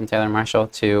Catholic and Taylor Marshall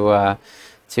to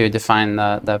define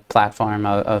the platform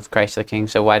of Christ the King.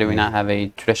 So why do we not have a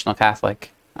traditional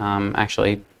Catholic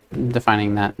actually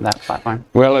defining that platform?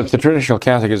 Well, if the traditional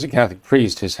Catholic is a Catholic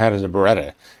priest, his hat is a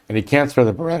beretta, and he can't throw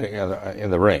the beretta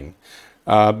in the ring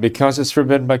because it's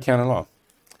forbidden by canon law.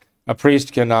 A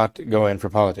priest cannot go in for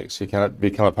politics. He cannot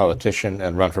become a politician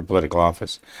and run for political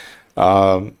office.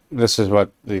 This is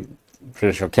what the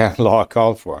traditional canon law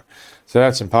called for. So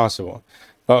that's impossible.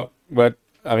 But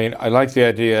I mean, I like the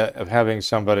idea of having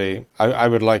somebody, I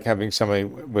would like having somebody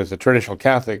with a traditional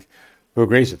Catholic who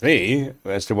agrees with me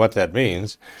as to what that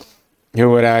means, who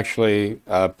would actually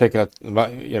pick up,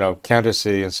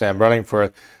 candidacy and say, I'm running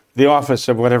for the office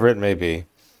of whatever it may be,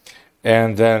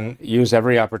 and then use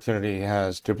every opportunity he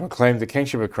has to proclaim the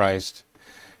kingship of Christ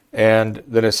and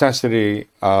the necessity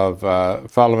of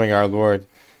following our Lord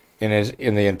in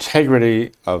the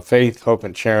integrity of faith, hope,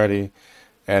 and charity,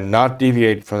 and not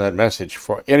deviate from that message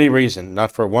for any reason,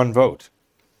 not for one vote.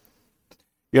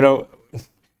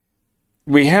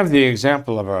 We have the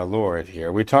example of our Lord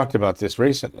here. We talked about this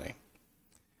recently.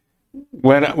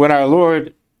 When our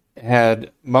Lord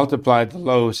had multiplied the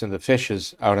loaves and the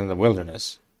fishes out in the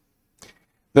wilderness,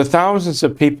 the thousands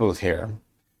of people here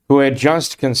who had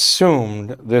just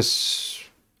consumed this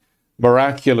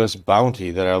miraculous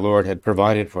bounty that our Lord had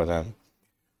provided for them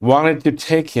wanted to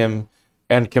take him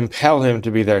and compel him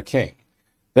to be their king.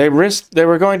 They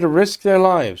were going to risk their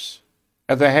lives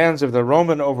at the hands of the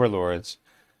Roman overlords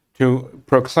to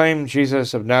proclaim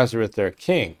Jesus of Nazareth their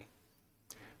king.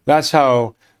 That's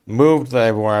how moved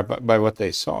they were by what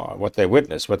they saw, what they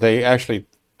witnessed, what they actually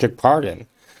took part in.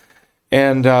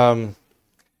 And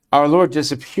our Lord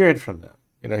disappeared from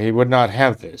them. He would not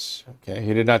have this. Okay,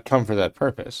 he did not come for that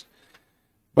purpose.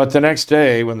 But the next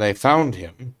day, when they found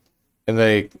him in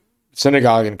the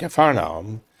synagogue in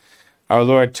Capharnaum, our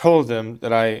Lord told them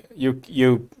that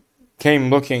you came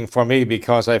looking for me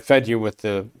because I fed you with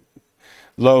the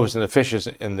loaves and the fishes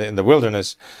in the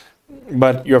wilderness,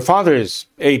 but your fathers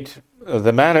ate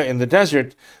the manna in the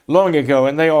desert long ago,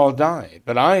 and they all died.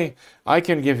 But I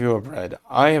can give you a bread.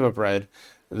 I have a bread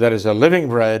that is a living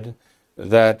bread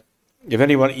that if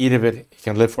anyone eat of it, he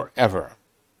can live forever.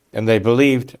 And they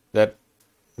believed that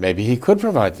maybe he could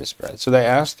provide this bread. So they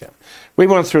asked him. We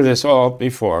went through this all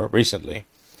before, recently.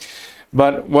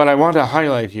 But what I want to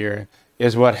highlight here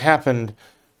is what happened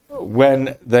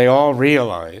when they all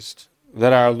realized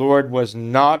that our Lord was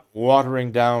not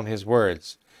watering down his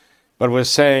words, but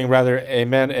was saying rather,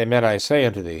 Amen, amen, I say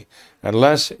unto thee,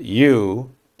 unless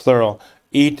you, plural,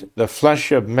 eat the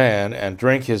flesh of man and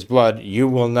drink his blood, you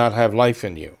will not have life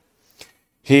in you.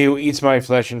 He who eats my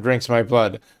flesh and drinks my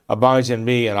blood abides in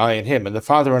me, and I in him, and the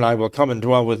Father and I will come and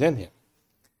dwell within him.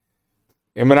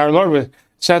 And when our Lord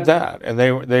said that, and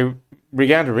they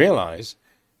began to realize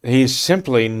he's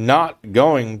simply not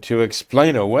going to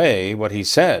explain away what he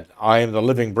said, I am the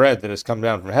living bread that has come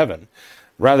down from heaven.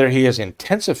 Rather, he has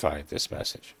intensified this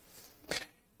message.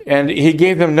 And he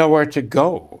gave them nowhere to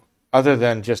go other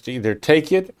than just to either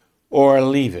take it or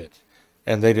leave it.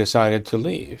 And they decided to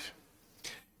leave.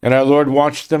 And our Lord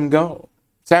watched them go.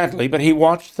 Sadly, but he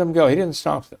watched them go. He didn't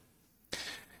stop them.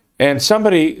 And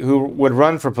somebody who would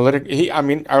run for political...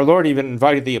 our Lord even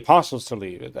invited the apostles to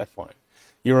leave at that point.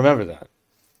 You remember that.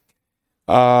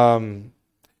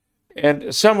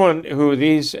 And someone who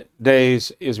these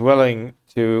days is willing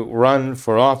to run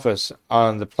for office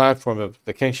on the platform of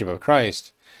the kingship of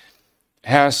Christ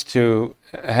has to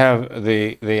have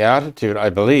the attitude, I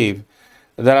believe,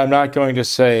 that I'm not going to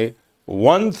say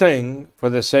one thing for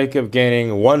the sake of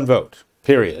gaining one vote,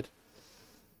 period.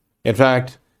 In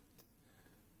fact,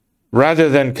 rather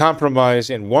than compromise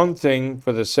in one thing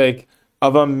for the sake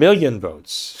of 1,000,000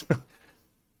 votes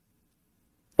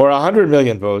or 100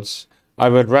 million votes, I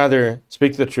would rather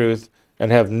speak the truth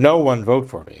and have no one vote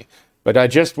for me. But I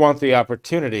just want the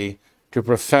opportunity to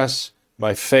profess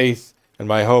my faith and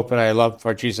my hope and my love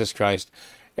for Jesus Christ,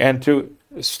 and to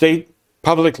state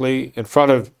publicly in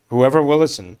front of whoever will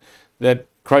listen that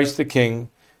Christ the King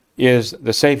is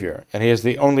the Savior, and he is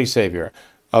the only Savior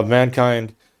of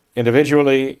mankind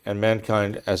individually and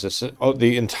mankind as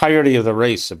the entirety of the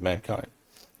race of mankind.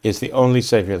 He is the only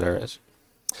Savior there is.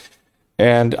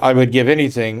 And I would give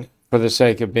anything for the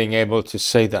sake of being able to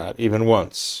say that even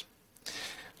once.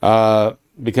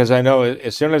 Because I know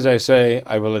as soon as I say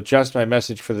I will adjust my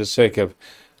message for the sake of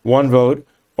one vote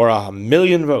or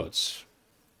 1,000,000 votes,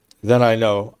 then I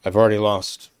know I've already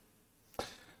lost.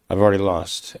 I've already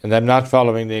lost. And I'm not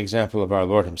following the example of our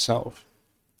Lord himself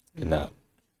in that.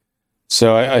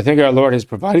 So I think our Lord has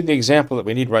provided the example that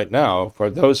we need right now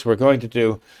for those who are going to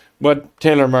do what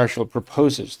Taylor Marshall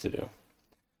proposes to do.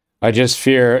 I just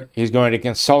fear he's going to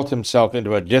consult himself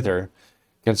into a dither,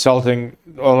 consulting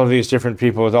all of these different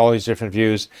people with all these different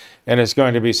views, and it's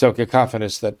going to be so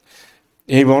cacophonous that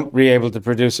he won't be able to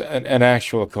produce an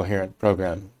actual coherent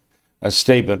program, a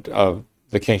statement of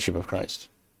the kingship of Christ.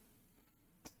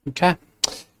 Okay.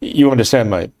 You understand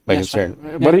my Yes, concern.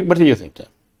 sir. What do you think, Tim?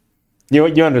 You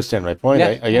understand my point?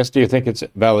 Yeah. I guess, do you think it's a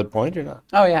valid point or not?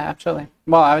 Oh yeah, absolutely.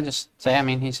 Well, I would just say, I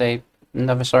mean, he's a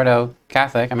Novus Ordo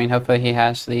Catholic. I mean, hopefully he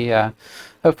has the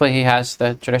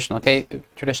traditional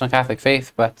Catholic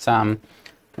faith. But I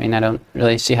mean, I don't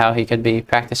really see how he could be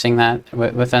practicing that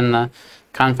within the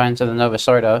confines of the Novus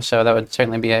Ordo. So that would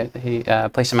certainly be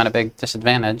place him at a big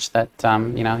disadvantage. That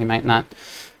he might not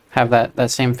have that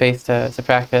same faith to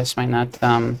practice. Might not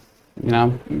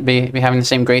be having the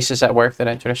same graces at work that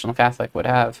a traditional Catholic would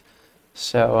have.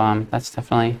 So that's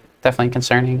definitely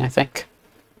concerning, I think.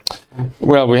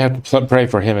 Well, we have to pray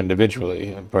for him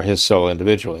individually, for his soul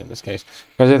individually in this case,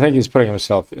 because I think he's putting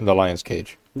himself in the lion's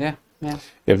cage. Yeah.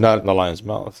 If not in the lion's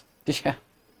mouth. Yeah.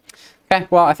 Okay,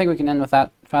 well, I think we can end with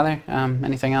that, Father.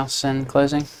 Anything else in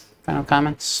closing? Final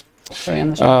comments?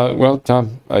 Well,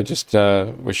 Tom, I just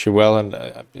wish you well, and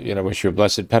wish you a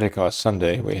blessed Pentecost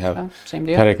Sunday. We have same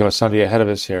deal. Pentecost Sunday ahead of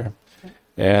us here.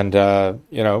 And,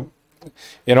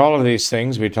 in all of these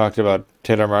things, we talked about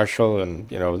Taylor Marshall and,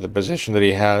 the position that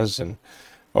he has,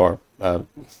 or the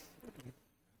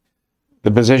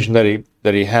position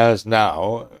that he has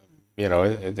now.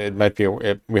 It might be,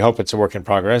 we hope it's a work in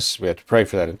progress. We have to pray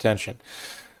for that intention.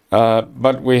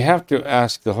 But we have to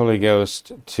ask the Holy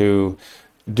Ghost to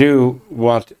do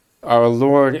what our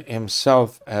Lord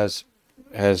himself has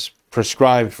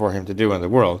prescribed for him to do in the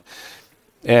world.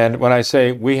 And when I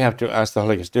say we have to ask the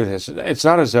Holy Ghost to do this, it's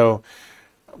not as though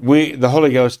the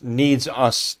Holy Ghost needs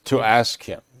us to ask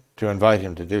him, to invite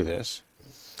him to do this.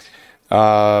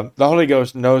 The Holy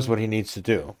Ghost knows what he needs to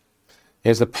do. He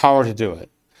has the power to do it.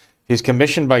 He's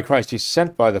commissioned by Christ. He's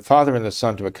sent by the Father and the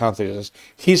Son to accomplish this.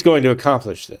 He's going to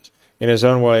accomplish this in his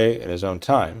own way, in his own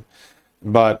time.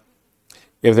 But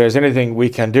if there's anything we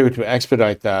can do to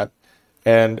expedite that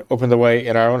and open the way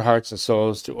in our own hearts and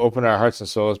souls, to open our hearts and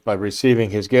souls by receiving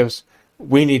his gifts,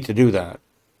 we need to do that.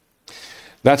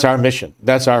 That's our mission.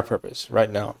 That's our purpose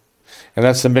right now. And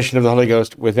that's the mission of the Holy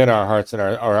Ghost within our hearts and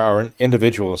our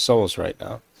individual souls right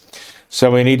now.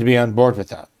 So we need to be on board with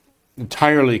that,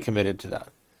 entirely committed to that.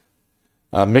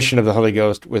 Mission of the Holy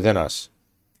Ghost within us.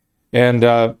 And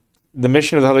the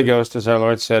mission of the Holy Ghost, as our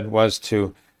Lord said, was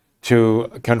to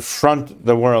confront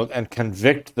the world and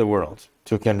convict the world,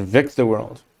 to convict the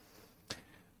world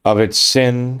of its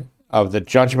sin, of the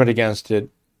judgment against it,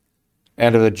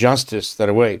 and of the justice that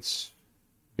awaits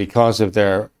because of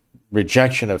their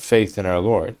rejection of faith in our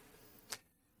Lord.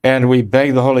 And we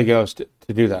beg the Holy Ghost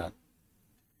to do that.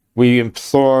 We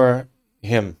implore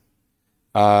him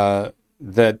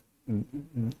that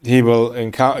he will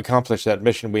accomplish that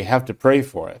mission. We have to pray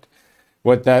for it.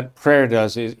 What that prayer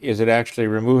does is it actually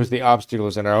removes the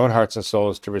obstacles in our own hearts and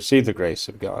souls to receive the grace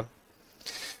of God.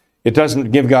 It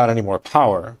doesn't give God any more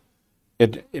power,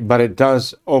 but it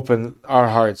does open our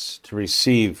hearts to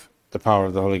receive the power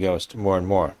of the Holy Ghost more and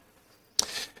more.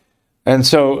 And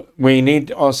so we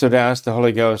need also to ask the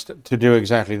Holy Ghost to do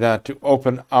exactly that, to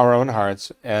open our own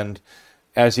hearts. And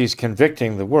as he's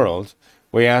convicting the world,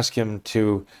 we ask him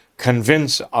to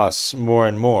convince us more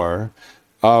and more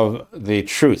of the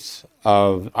truth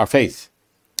of our faith,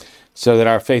 so that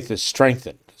our faith is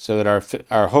strengthened, so that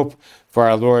our hope for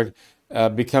our Lord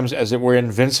becomes, as it were,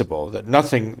 invincible, that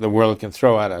nothing the world can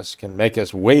throw at us can make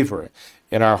us waver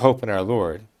in our hope in our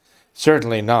Lord.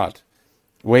 Certainly not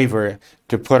waver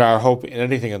to put our hope in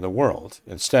anything in the world.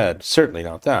 Instead, certainly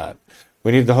not that.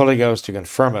 We need the Holy Ghost to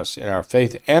confirm us in our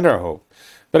faith and our hope,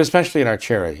 but especially in our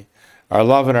charity. Our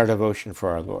love and our devotion for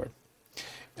our Lord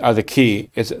are the key.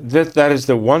 That is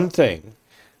the one thing,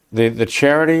 the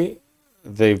charity,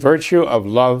 the virtue of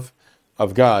love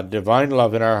of God, divine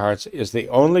love in our hearts, is the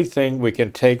only thing we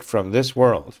can take from this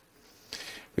world.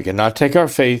 We cannot take our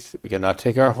faith, we cannot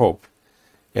take our hope,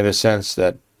 in the sense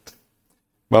that,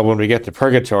 well, when we get to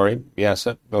purgatory, yes,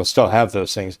 we'll still have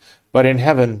those things, but in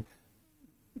heaven,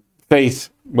 faith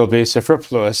will be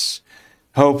superfluous,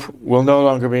 hope will no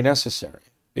longer be necessary.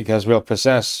 because we'll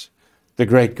possess the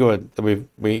great good that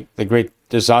the great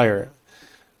desire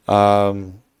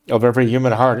of every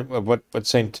human heart. What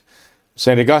Saint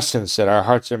Augustine said, our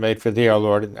hearts are made for thee, our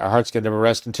Lord, and our hearts can never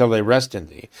rest until they rest in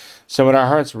thee. So when our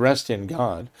hearts rest in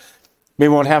God, we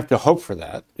won't have to hope for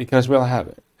that because we'll have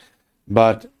it.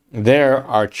 But there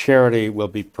our charity will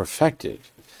be perfected.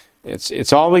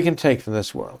 It's all we can take from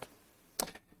this world.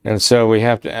 And so we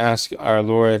have to ask our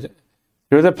Lord,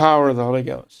 through the power of the Holy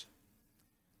Ghost,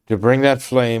 to bring that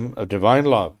flame of divine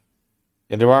love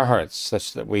into our hearts,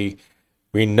 such that we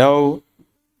know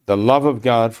the love of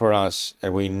God for us,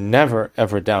 and we never,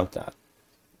 ever doubt that.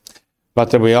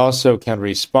 But that we also can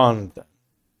respond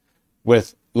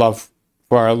with love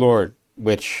for our Lord,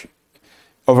 which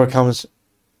overcomes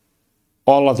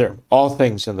all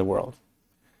things in the world,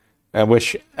 and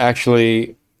which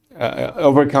actually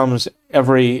overcomes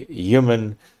every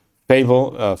human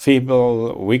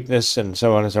feeble weakness and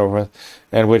so on and so forth,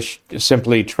 and which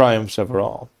simply triumphs over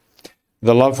all.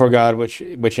 The love for God, which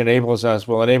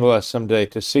will enable us someday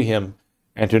to see him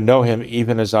and to know him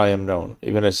even as I am known,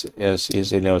 even as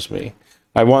he knows me.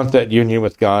 I want that union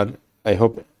with God.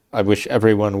 I wish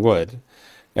everyone would.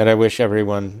 And I wish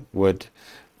everyone would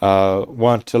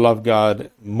want to love God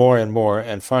more and more,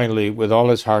 and finally with all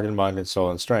his heart and mind and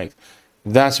soul and strength.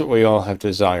 That's what we all have to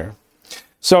desire.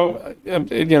 So,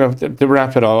 to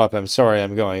wrap it all up, I'm sorry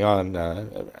I'm going on,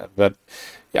 but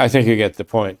I think you get the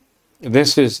point.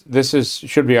 This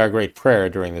should be our great prayer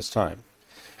during this time,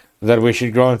 that we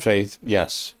should grow in faith,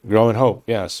 yes, grow in hope,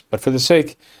 yes, but for the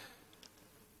sake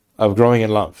of growing in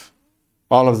love.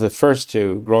 All of the first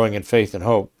two, growing in faith and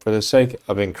hope, for the sake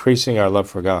of increasing our love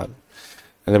for God.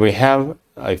 And that we have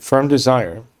a firm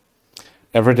desire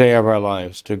every day of our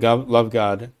lives to love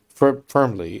God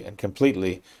firmly and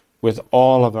completely with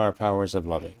all of our powers of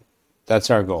loving. That's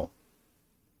our goal.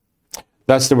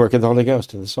 That's the work of the Holy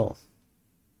Ghost in the soul.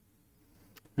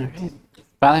 All right.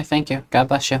 Father, thank you. God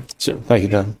bless you. So, thank you,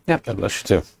 Don. Yep. God bless you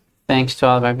too. Thanks to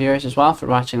all of our viewers as well for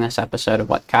watching this episode of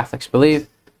What Catholics Believe.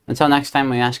 Until next time,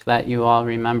 we ask that you all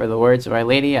remember the words of Our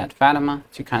Lady at Fatima,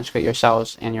 to consecrate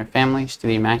yourselves and your families to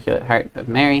the Immaculate Heart of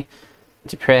Mary,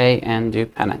 to pray and do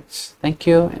penance. Thank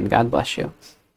you, and God bless you.